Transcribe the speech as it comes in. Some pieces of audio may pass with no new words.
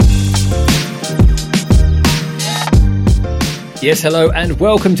Yes, hello, and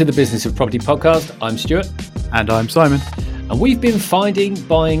welcome to the Business of Property podcast. I'm Stuart. And I'm Simon. And we've been finding,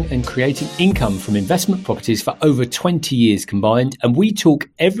 buying and creating income from investment properties for over 20 years combined. And we talk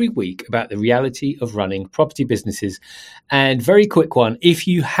every week about the reality of running property businesses. And very quick one, if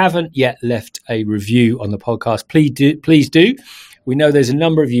you haven't yet left a review on the podcast, please do. We know there's a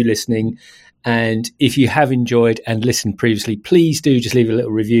number of you listening. And if you have enjoyed and listened previously, please do just leave a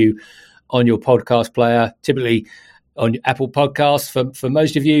little review on your podcast player, typically on Apple Podcasts for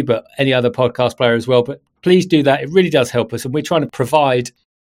most of you, but any other podcast player as well. But please do that. It really does help us. And we're trying to provide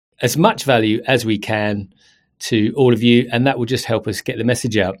as much value as we can to all of you. And that will just help us get the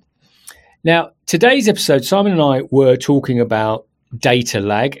message out. Now, today's episode, Simon and I were talking about data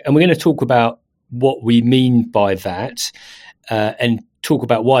lag, and we're going to talk about what we mean by that and talk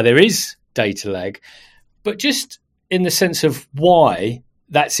about why there is data lag, but just in the sense of why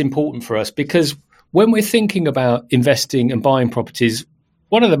that's important for us. Because when we're thinking about investing and buying properties,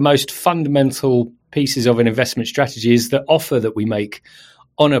 one of the most fundamental pieces of an investment strategy is the offer that we make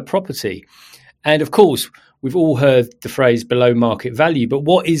on a property. And of course, we've all heard the phrase below market value, but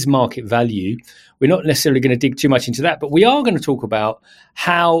what is market value? We're not necessarily going to dig too much into that, but we are going to talk about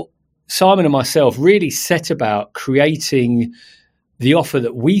how Simon and myself really set about creating the offer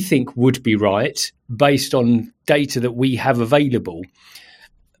that we think would be right based on data that we have available.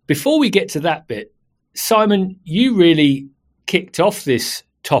 Before we get to that bit, Simon, you really kicked off this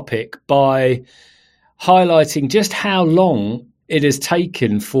topic by highlighting just how long it has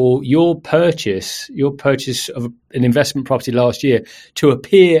taken for your purchase of an investment property last year to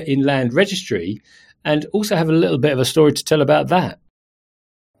appear in Land Registry, and also have a little bit of a story to tell about that.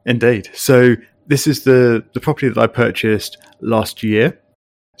 Indeed. So this is the property that I purchased last year.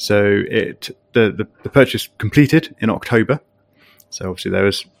 So the purchase completed in October. So obviously there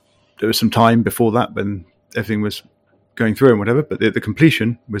was some time before that when everything was going through and whatever, but the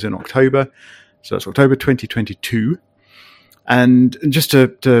completion was in October. So that's October 2022. And just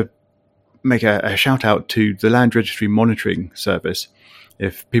to make a shout out to the Land Registry Monitoring Service.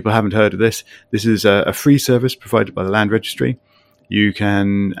 If people haven't heard of this is a free service provided by the Land Registry. You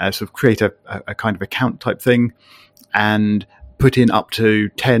can sort of create a kind of account type thing and put in up to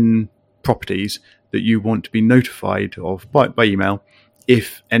 10 properties that you want to be notified of by email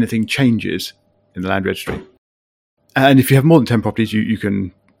if anything changes in the Land Registry. And if you have more than 10 properties, you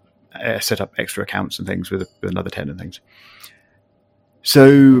can set up extra accounts and things with another 10 and things.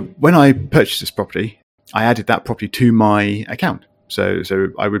 So when I purchased this property, I added that property to my account. So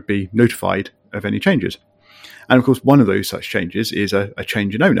I would be notified of any changes. And of course, one of those such changes is a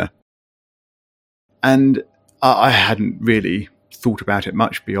change in owner. And I hadn't really thought about it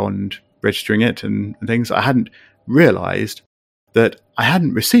much beyond registering it and things. I hadn't realised that I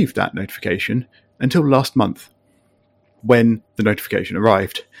hadn't received that notification until last month when the notification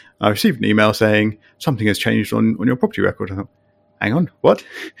arrived. I received an email saying something has changed on your property record. I thought, hang on, what?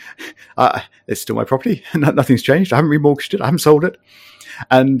 It's still my property. Nothing's changed. I haven't remortgaged it. I haven't sold it.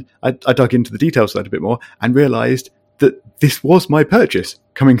 And I dug into the details of that a bit more and realised that this was my purchase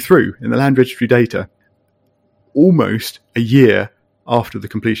coming through in the Land Registry data almost a year after the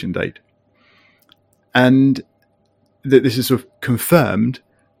completion date. And that this is sort of confirmed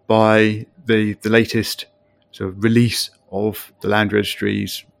by the latest sort of release of the Land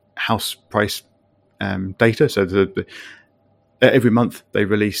Registry's house price data. So every month they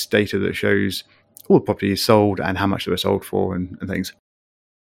release data that shows all the properties sold and how much they were sold for and things.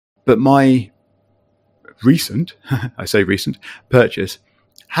 But my recent, I say recent, purchase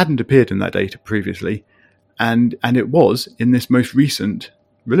hadn't appeared in that data previously, and it was in this most recent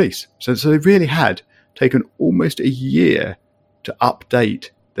release. So they really had taken almost a year to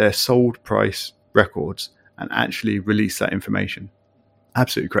update their sold price records and actually release that information.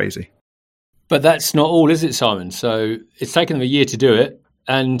 Absolutely crazy. But that's not all, is it, Simon? So it's taken them a year to do it.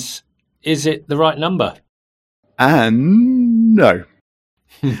 And is it the right number? And no.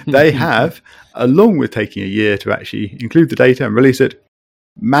 They have, along with taking a year to actually include the data and release it,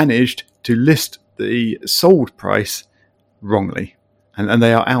 managed to list the sold price wrongly. And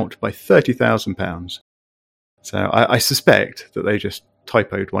they are out by £30,000. So I suspect that they just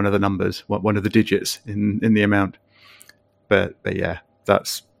typoed one of the numbers, one of the digits in the amount. But yeah,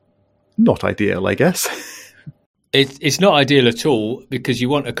 that's not ideal, I guess. It's not ideal at all, because you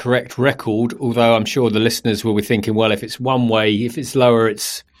want a correct record, although I'm sure the listeners will be thinking, well, if it's one way, if it's lower,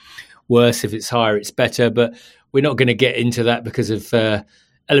 it's worse. If it's higher, it's better. But we're not going to get into that because of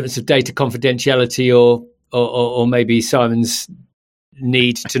elements of data confidentiality or maybe Simon's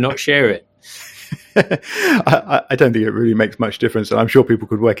need to not share it. I don't think it really makes much difference, and I'm sure people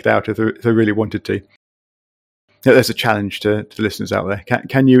could work it out if they really wanted to. there's a challenge to the listeners out there.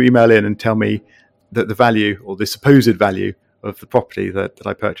 Can you email in and tell me that the value or the supposed value of the property that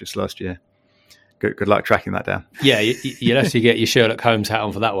I purchased last year? Good luck tracking that down. Yeah, you'll have to get your Sherlock Holmes hat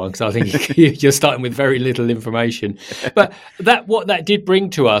on for that one, because I think you're starting with very little information. But what that did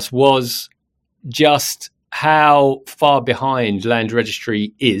bring to us was just how far behind Land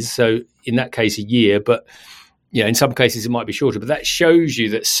Registry is. So in that case, a year, but in some cases it might be shorter. But that shows you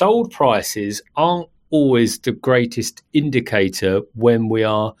that sold prices aren't always the greatest indicator when we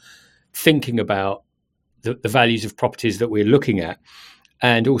are thinking about the values of properties that we're looking at.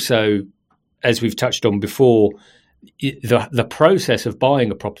 And also, as we've touched on before, the process of buying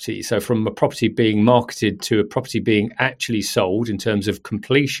a property, so from a property being marketed to a property being actually sold in terms of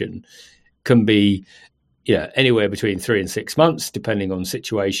completion, can be anywhere between 3 and 6 months, depending on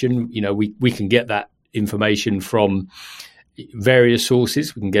situation. We can get that information from various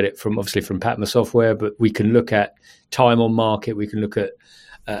sources. We can get it obviously from Patma Software, but we can look at time on market. We can look at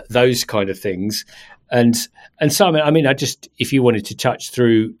those kind of things. And Simon, if you wanted to touch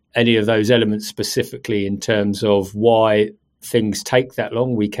through any of those elements specifically in terms of why things take that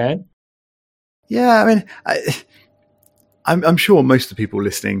long, we can. Yeah, I'm sure most of the people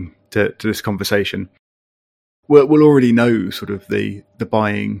listening to this conversation will already know sort of the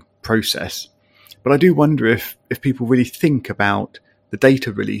buying process. But I do wonder if people really think about the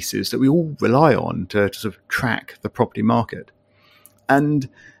data releases that we all rely on to sort of track the property market. And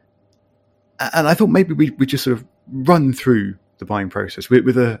I thought maybe we just sort of run through the buying process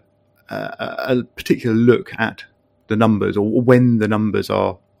with a particular look at the numbers, or when the numbers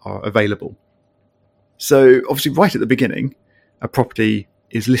are available. So obviously right at the beginning, a property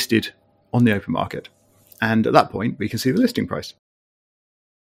is listed on the open market. And at that point, we can see the listing price.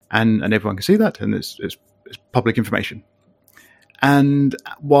 And everyone can see that, and it's public information. And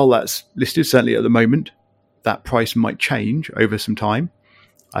while that's listed, certainly at the moment, that price might change over some time.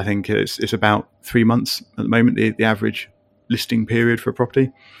 I think it's about 3 months at the moment, the average listing period for a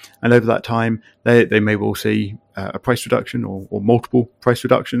property. And over that time, they may well see a price reduction or multiple price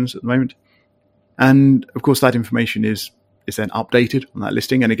reductions at the moment. And of course, that information is then updated on that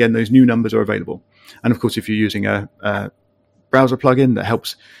listing. And again, those new numbers are available. And of course, if you're using a browser plugin that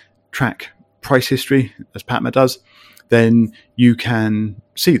helps track price history, as Patma does, then you can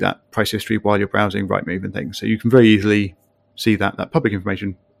see that price history while you're browsing Rightmove and things. So you can very easily see that public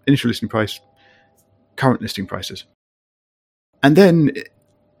information, initial listing price, current listing prices. And then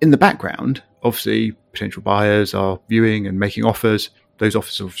in the background, obviously, potential buyers are viewing and making offers. Those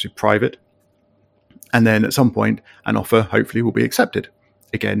offers are obviously private. And then at some point, an offer hopefully will be accepted.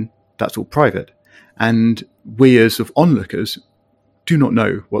 Again, that's all private. And we as sort of onlookers do not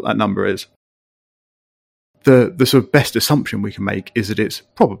know what that number is. The sort of best assumption we can make is that it's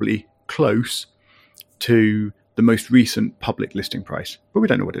probably close to the most recent public listing price, but we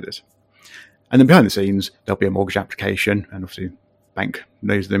don't know what it is. And then behind the scenes, there'll be a mortgage application, and obviously bank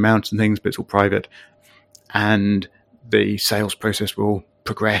knows the amounts and things, but it's all private. And the sales process will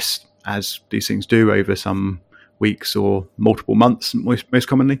progress as these things do over some weeks or multiple months, most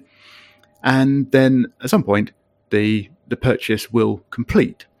commonly. And then at some point, the purchase will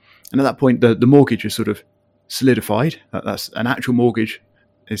complete. And at that point, the mortgage is sort of solidified. That's an actual mortgage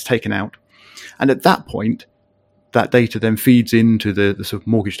is taken out. And at that point, that data then feeds into the sort of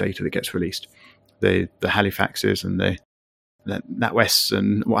mortgage data that gets released. The Halifaxes and the NatWests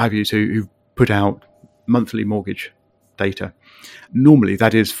and what have you who put out monthly mortgage data. Normally,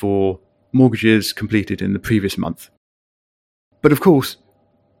 that is for mortgages completed in the previous month. But of course,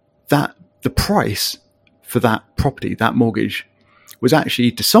 that the price for that property, that mortgage, was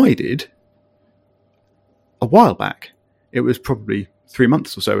actually decided a while back. It was probably 3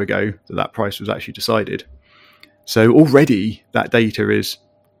 months or so ago that price was actually decided. So already that data is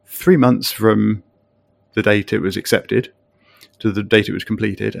 3 months from the date it was accepted to the date it was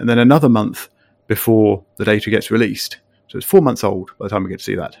completed, and then another month before the data gets released. So it's 4 months old by the time we get to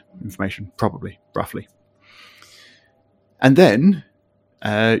see that information, probably, roughly. And then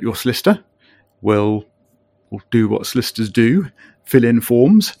your solicitor will do what solicitors do, fill in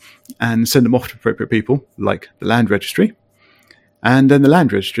forms and send them off to appropriate people, like the Land Registry. And then the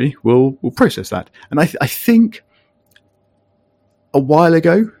Land Registry will process that. And I think a while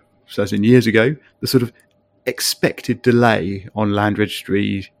ago, so as in years ago, the sort of expected delay on Land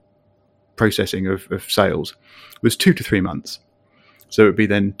Registry processing of sales was 2 to 3 months. So it would be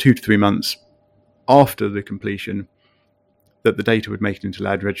then 2 to 3 months after the completion that the data would make it into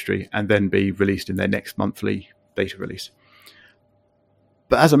Land Registry and then be released in their next monthly data release.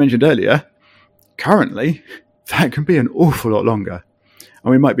 But as I mentioned earlier, currently that can be an awful lot longer.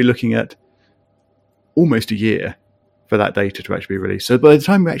 And we might be looking at almost a year for that data to actually be released. So by the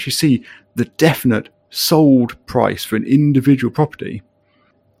time we actually see the definite sold price for an individual property,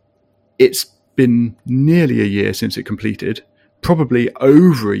 it's been nearly a year since it completed, probably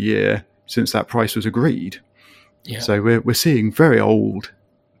over a year since that price was agreed. Yeah. So we're seeing very old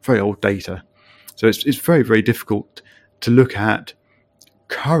data. So it's very, very difficult to look at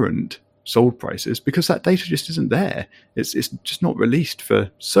current sold prices because that data just isn't there. It's just not released for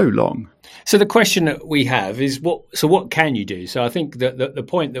so long. So the question that we have is what can you do? So I think that the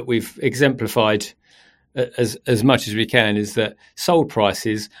point that we've exemplified as much as we can is that sold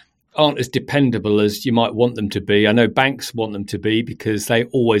prices aren't as dependable as you might want them to be. I know banks want them to be because they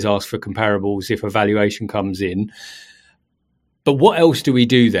always ask for comparables if a valuation comes in. But what else do we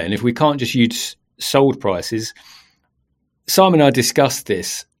do then if we can't just use sold prices? Simon and I discussed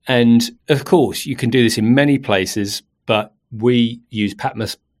this, and of course you can do this in many places, but we use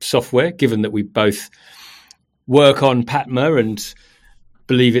PATMA software, given that we both work on PATMA and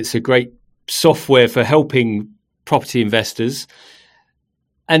believe it's a great software for helping property investors.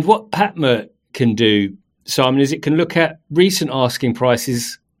 And what PATMA can do, Simon, is it can look at recent asking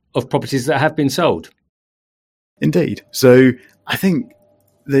prices of properties that have been sold. Indeed. So I think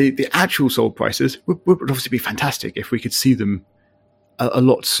the actual sold prices would obviously be fantastic if we could see them a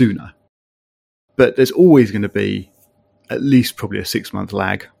lot sooner. But there's always going to be at least probably a 6-month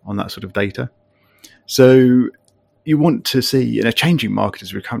lag on that sort of data. So you want to see, in a changing market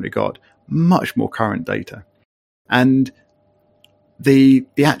as we've currently got, much more current data. And the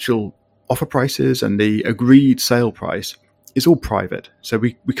actual offer prices and the agreed sale price is all private. So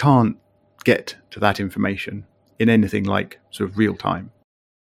we can't get to that information in anything like sort of real time.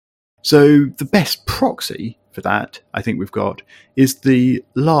 So the best proxy for that, I think we've got, is the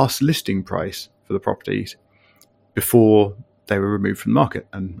last listing price for the properties before they were removed from the market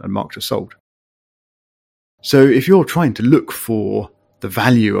and marked as sold. So if you're trying to look for the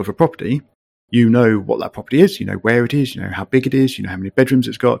value of a property, you know what that property is, you know where it is, you know how big it is, you know how many bedrooms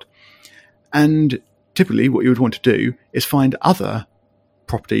it's got. And typically what you would want to do is find other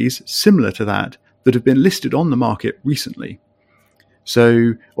properties similar to that have been listed on the market recently.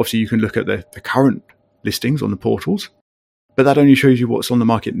 So obviously you can look at the current listings on the portals, but that only shows you what's on the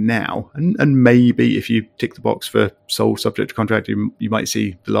market now. And maybe if you tick the box for sold subject to contract, you might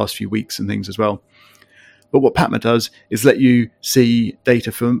see the last few weeks and things as well. But what PATMA does is let you see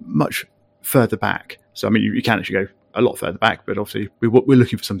data from much further back. So, I mean, you can actually go a lot further back, but obviously we're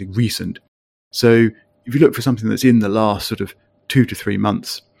looking for something recent. So if you look for something that's in the last sort of 2 to 3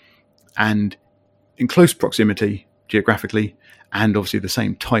 months and in close proximity geographically, and obviously the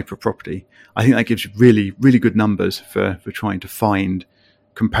same type of property, I think that gives you really, really good numbers for trying to find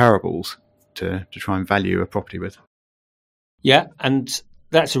comparables to try and value a property with. Yeah, and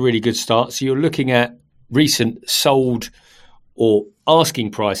that's a really good start. So you're looking at recent sold or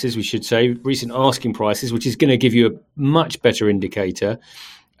asking prices, we should say, recent asking prices, which is going to give you a much better indicator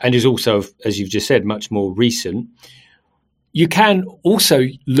and is also, as you've just said, much more recent. You can also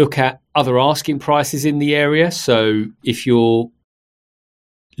look at other asking prices in the area. So if you're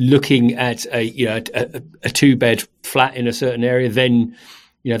looking at a 2-bed flat in a certain area, then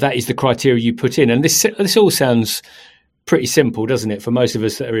that is the criteria you put in. And this all sounds pretty simple, doesn't it? For most of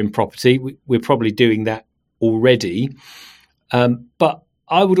us that are in property, we're probably doing that already. But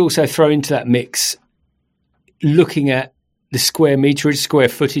I would also throw into that mix looking at the square meterage, square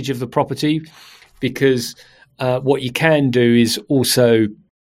footage of the property, because what you can do is also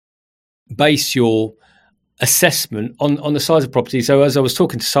base your assessment on the size of property. So as I was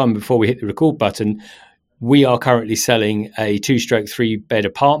talking to Simon before we hit the record button, we are currently selling a 2/3-bed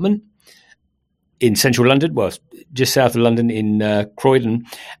apartment in central London, well, just south of London in Croydon.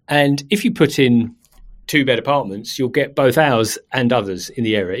 And if you put in 2-bed apartments, you'll get both ours and others in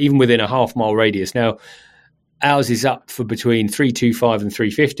the area, even within a half-mile radius. Now, ours is up for between 325 and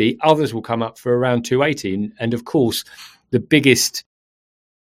 350. Others will come up for around 280. And of course, the biggest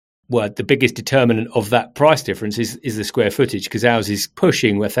determinant of that price difference is the square footage, because ours is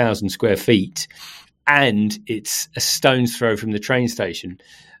pushing 1,000 square feet and it's a stone's throw from the train station.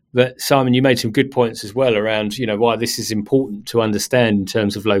 But Simon, you made some good points as well around, why this is important to understand in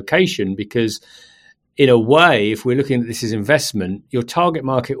terms of location, because in a way, if we're looking at this as investment, your target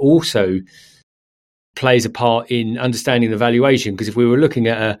market also plays a part in understanding the valuation. Because if we were looking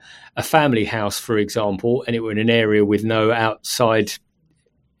at a family house, for example, and it were in an area with no outside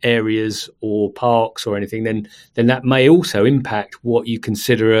areas or parks or anything, then that may also impact what you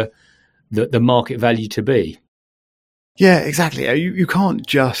consider the market value to be. Yeah, exactly. You can't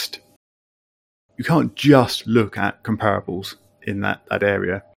just look at comparables in that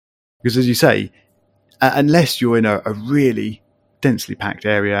area, because as you say, unless you're in a really densely packed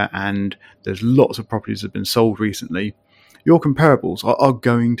area and there's lots of properties that have been sold recently, your comparables are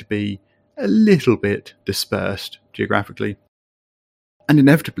going to be a little bit dispersed geographically. And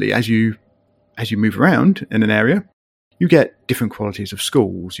inevitably, as you move around in an area, you get different qualities of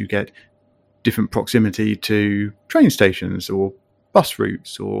schools, you get different proximity to train stations or bus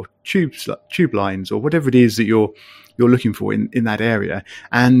routes or tube lines or whatever it is that you're looking for in that area.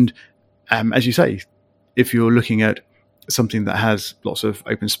 And as you say, if you're looking at something that has lots of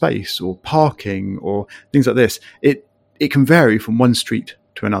open space or parking or things like this, it can vary from one street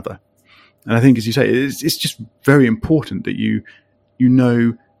to another. And I think, as you say, it's just very important that you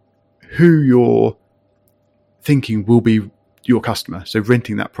know who you're thinking will be your customer, so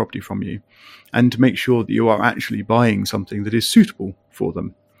renting that property from you, and to make sure that you are actually buying something that is suitable for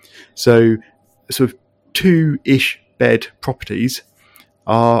them. So sort of 2-ish bed properties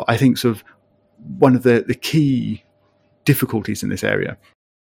are, I think, sort of one of the key difficulties in this area.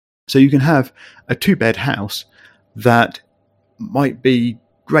 So you can have a 2-bed house that might be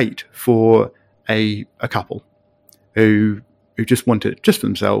great for a couple who just want it just for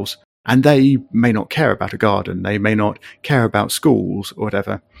themselves, and they may not care about a garden, they may not care about schools or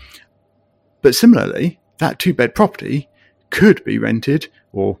whatever. But similarly, that 2-bed property could be rented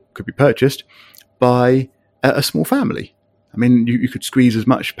or could be purchased by a small family. I mean, you could squeeze as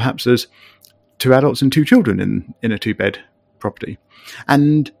much perhaps as 2 adults and 2 children in a 2-bed property.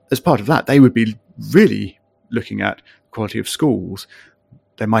 And as part of that, they would be really looking at quality of schools.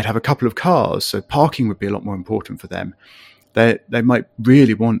 They might have a couple of cars, so parking would be a lot more important for them. They might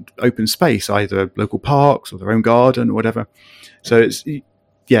really want open space, either local parks or their own garden or whatever. So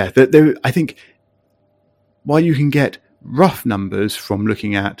I think while you can get rough numbers from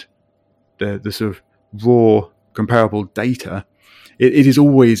looking at the sort of raw comparable data, it is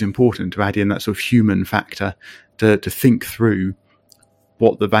always important to add in that sort of human factor to think through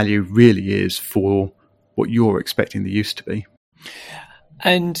what the value really is for what you're expecting the use to be.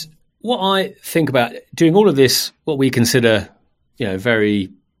 And what I think about doing all of this, what we consider,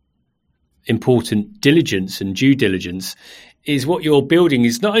 very important diligence and due diligence, is what you're building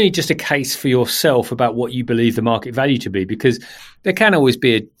is not only just a case for yourself about what you believe the market value to be, because there can always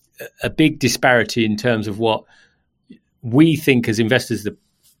be a big disparity in terms of what we think as investors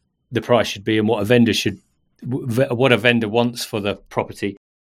the price should be and what a vendor wants for the property.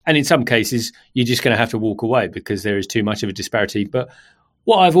 And in some cases, you're just going to have to walk away because there is too much of a disparity. But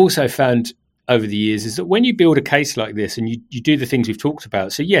what I've also found over the years is that when you build a case like this and you do the things we've talked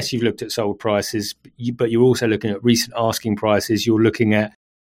about, so yes, you've looked at sold prices, but you're also looking at recent asking prices, you're looking at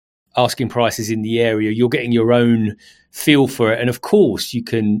asking prices in the area, you're getting your own feel for it. And of course, you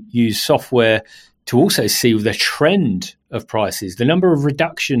can use software to also see the trend of prices, the number of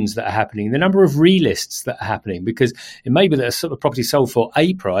reductions that are happening, the number of relists that are happening, because it may be that a sort of property sold for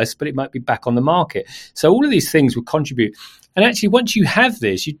a price, but it might be back on the market. So all of these things will contribute. And actually, once you have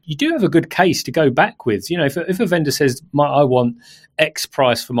this, you do have a good case to go back with. If a vendor says, I want X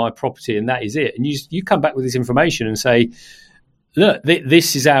price for my property and that is it, and you come back with this information and say, look,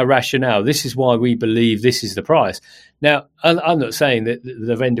 this is our rationale. This is why we believe this is the price. Now, I'm not saying that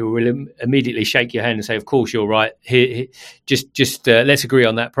the vendor will immediately shake your hand and say, of course, you're right. Here just let's agree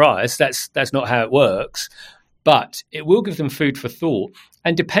on that price. That's not how it works. But it will give them food for thought.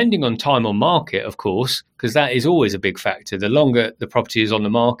 And depending on time on market, of course, because that is always a big factor. The longer the property is on the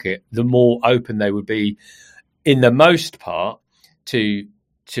market, the more open they would be, in the most part, to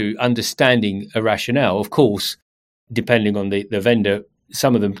understanding a rationale. Of course, depending on the vendor,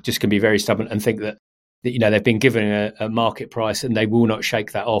 some of them just can be very stubborn and think that they've been given a market price and they will not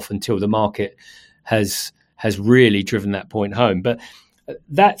shake that off until the market has really driven that point home. But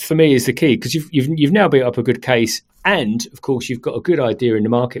that for me is the key, because you've now built up a good case, and of course you've got a good idea in the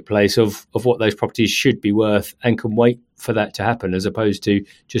marketplace of what those properties should be worth and can wait for that to happen, as opposed to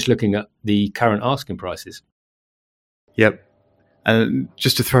just looking at the current asking prices. Yep. And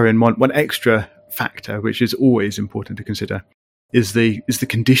just to throw in one extra factor, which is always important to consider, is the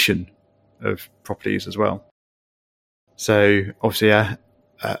condition of properties as well. So obviously a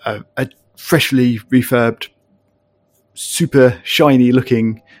freshly refurbed, super shiny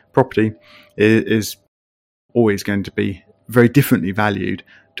looking property is always going to be very differently valued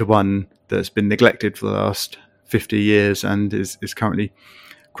to one that's been neglected for the last 50 years and is currently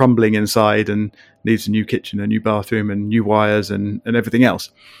crumbling inside and needs a new kitchen, a new bathroom and new wires and everything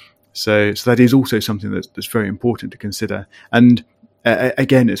else. So that is also something that's very important to consider. And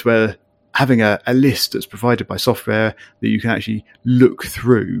again, it's where having a list that's provided by software that you can actually look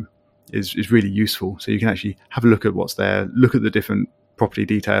through is really useful. So you can actually have a look at what's there, look at the different property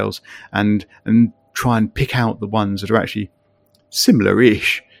details, and try and pick out the ones that are actually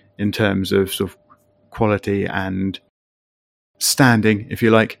similar-ish in terms of sort of quality and standing, if you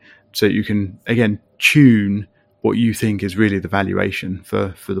like, so you can, again, tune what you think is really the valuation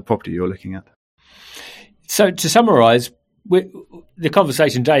for the property you're looking at. So to summarise, the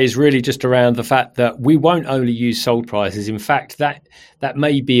conversation today is really just around the fact that we won't only use sold prices. In fact, that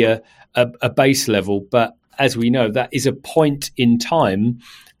may be a base level, but as we know, that is a point in time.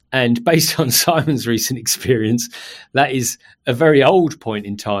 And based on Simon's recent experience, that is a very old point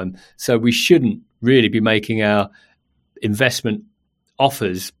in time. So we shouldn't really be making our investment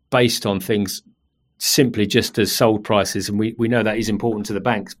offers based on things simply just as sold prices. And we know that is important to the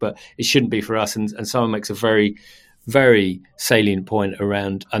banks, but it shouldn't be for us. And Simon makes a very, very salient point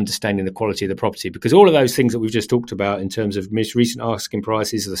around understanding the quality of the property, because all of those things that we've just talked about in terms of most recent asking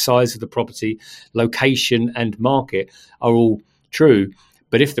prices, the size of the property, location and market are all true.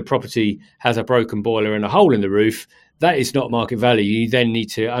 But if the property has a broken boiler and a hole in the roof, that is not market value. You then need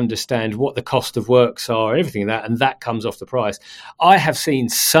to understand what the cost of works are, everything like that, and that comes off the price. I have seen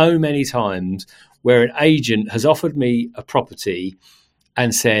so many times where an agent has offered me a property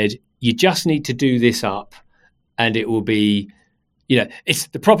and said, you just need to do this up and it will be, it's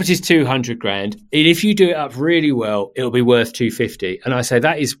the property's 200 grand. And if you do it up really well, it'll be worth 250. And I say,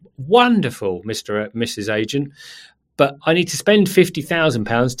 that is wonderful, Mrs. Agent. But I need to spend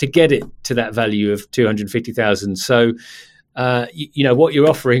 £50,000 to get it to that value of 250,000. So, what you're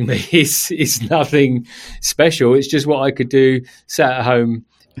offering me is nothing special. It's just what I could do sat at home.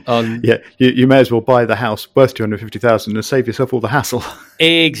 You may as well buy the house worth 250,000 and save yourself all the hassle.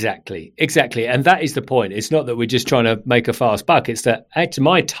 Exactly, and that is the point. It's not that we're just trying to make a fast buck. It's that actually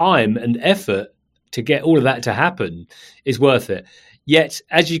my time and effort to get all of that to happen is worth it. Yet,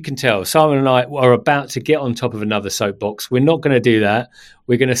 as you can tell, Simon and I are about to get on top of another soapbox. We're not going to do that.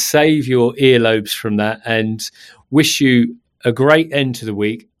 We're going to save your earlobes from that and wish you a great end to the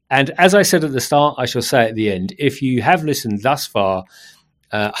week. And as I said at the start, I shall say at the end, if you have listened thus far,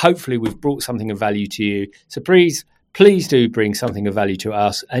 hopefully we've brought something of value to you. So please do bring something of value to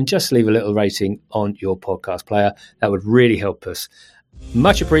us and just leave a little rating on your podcast player. That would really help us.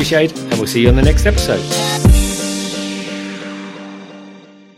 Much appreciated, and we'll see you on the next episode.